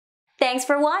Thanks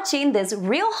for watching this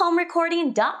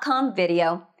RealHomeRecording.com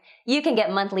video. You can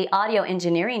get monthly audio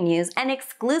engineering news and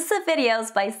exclusive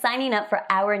videos by signing up for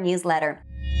our newsletter.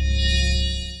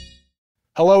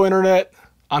 Hello Internet,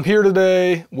 I'm here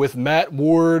today with Matt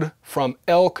Ward from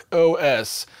ELK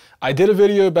OS. I did a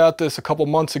video about this a couple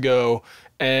months ago,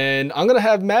 and I'm going to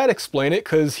have Matt explain it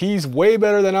because he's way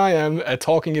better than I am at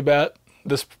talking about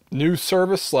this new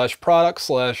service slash product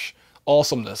slash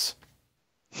awesomeness.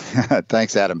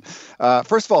 Thanks, Adam.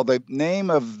 First of all, the name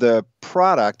of the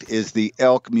product is the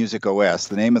ELK Music OS.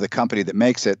 The name of the company that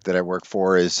makes it that I work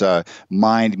for is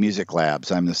Mind Music Labs.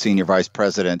 I'm the Senior Vice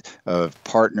President of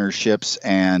Partnerships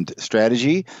and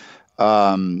Strategy.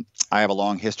 I have a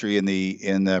long history in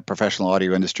the professional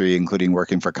audio industry, including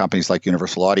working for companies like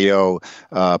Universal Audio,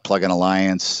 Plug-in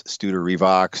Alliance, Studer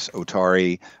Revox,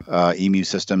 Otari, EMU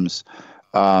Systems.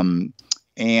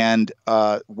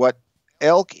 What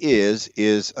ELK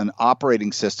is an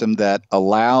operating system that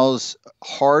allows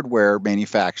hardware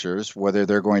manufacturers, whether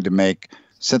they're going to make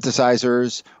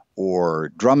synthesizers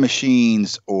or drum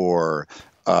machines or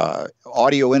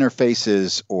audio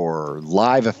interfaces or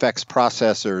live effects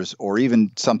processors or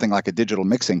even something like a digital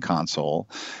mixing console,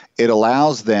 it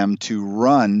allows them to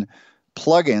run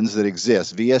plugins that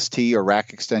exist, VST or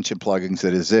rack extension plugins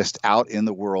that exist out in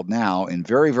the world now in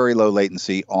very, very low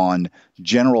latency on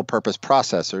general purpose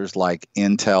processors like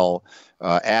Intel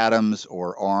Atoms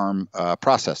or ARM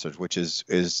processors, which is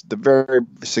the very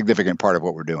significant part of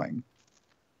what we're doing.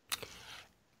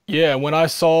 Yeah, when I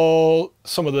saw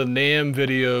some of the NAMM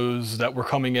videos that were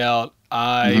coming out,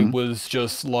 I was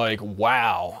just like,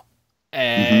 wow.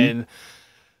 And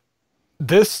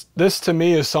this to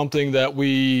me is something that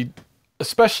we,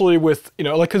 especially with,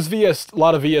 like, because a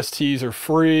lot of VSTs are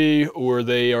free or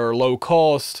they are low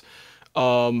cost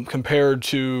compared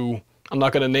to, I'm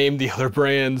not going to name the other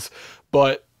brands,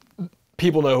 but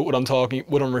people know what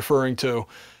I'm referring to.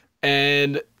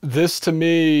 And this to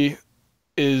me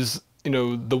is,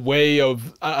 the way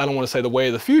of, I don't want to say the way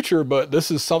of the future, but this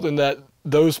is something that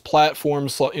those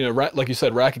platforms, like you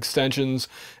said, rack extensions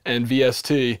and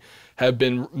VST have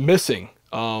been missing.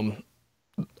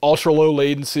 Ultra low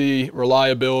latency,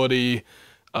 reliability,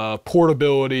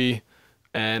 portability,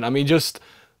 and I mean, just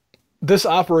this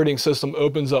operating system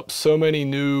opens up so many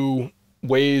new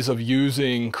ways of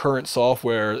using current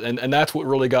software, and that's what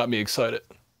really got me excited.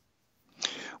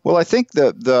 Well, I think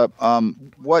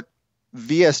what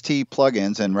VST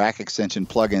plugins and rack extension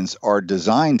plugins are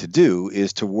designed to do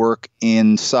is to work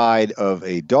inside of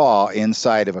a DAW,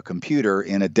 inside of a computer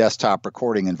in a desktop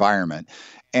recording environment.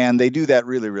 And they do that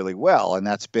really, really well. And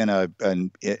that's been a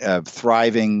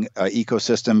thriving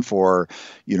ecosystem for,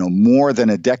 more than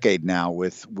a decade now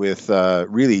with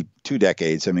really 2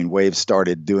 decades. I mean, Wave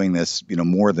started doing this,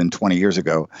 more than 20 years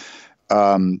ago.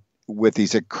 With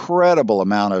these incredible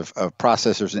amount of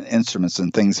processors and instruments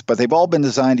and things, but they've all been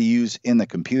designed to use in the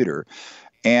computer.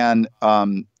 And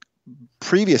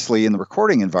previously in the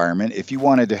recording environment, if you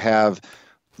wanted to have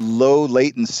low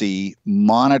latency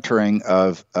monitoring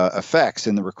of effects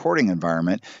in the recording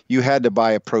environment, you had to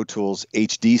buy a Pro Tools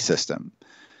HD system.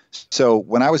 So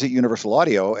when I was at Universal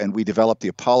Audio and we developed the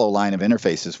Apollo line of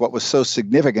interfaces, what was so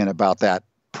significant about that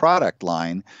product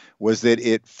line was that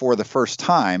it, for the first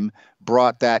time,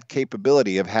 brought that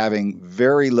capability of having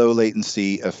very low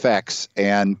latency effects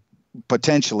and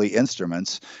potentially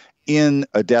instruments in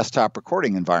a desktop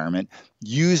recording environment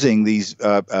using these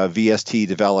VST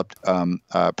developed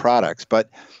products. But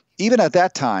even at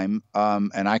that time,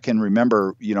 and I can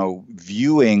remember,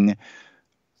 viewing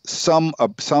some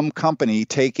company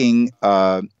taking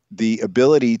the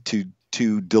ability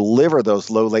to deliver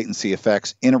those low latency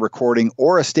effects in a recording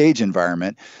or a stage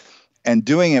environment and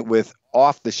doing it with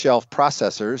off-the-shelf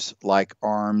processors like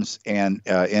ARMs and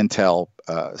Intel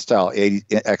style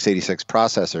x86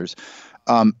 processors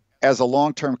as a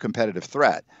long-term competitive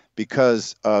threat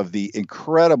because of the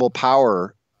incredible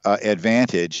power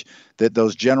advantage that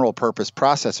those general-purpose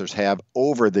processors have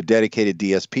over the dedicated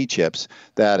DSP chips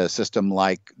that a system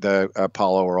like the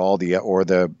Apollo or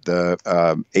the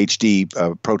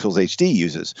HD Pro Tools HD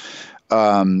uses,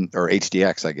 or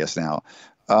HDX, I guess now.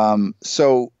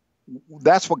 So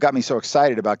that's what got me so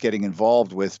excited about getting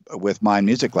involved with Mind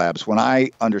Music Labs. When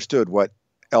I understood what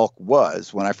ELK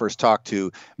was, when I first talked to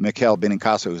Mikhail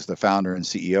Benincasa, who's the founder and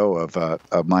CEO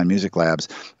of Mind Music Labs,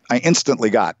 I instantly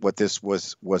got what this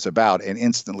was about and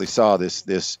instantly saw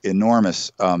this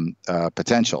enormous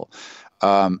potential.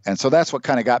 And so that's what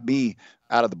kind of got me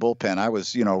out of the bullpen. I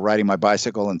was, riding my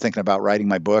bicycle and thinking about writing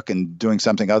my book and doing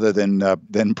something other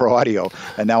than pro audio.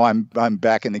 And now I'm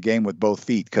back in the game with both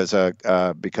feet because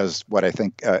what I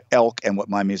think ELK and what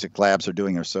Mind Music Labs are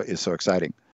doing is so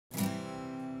exciting.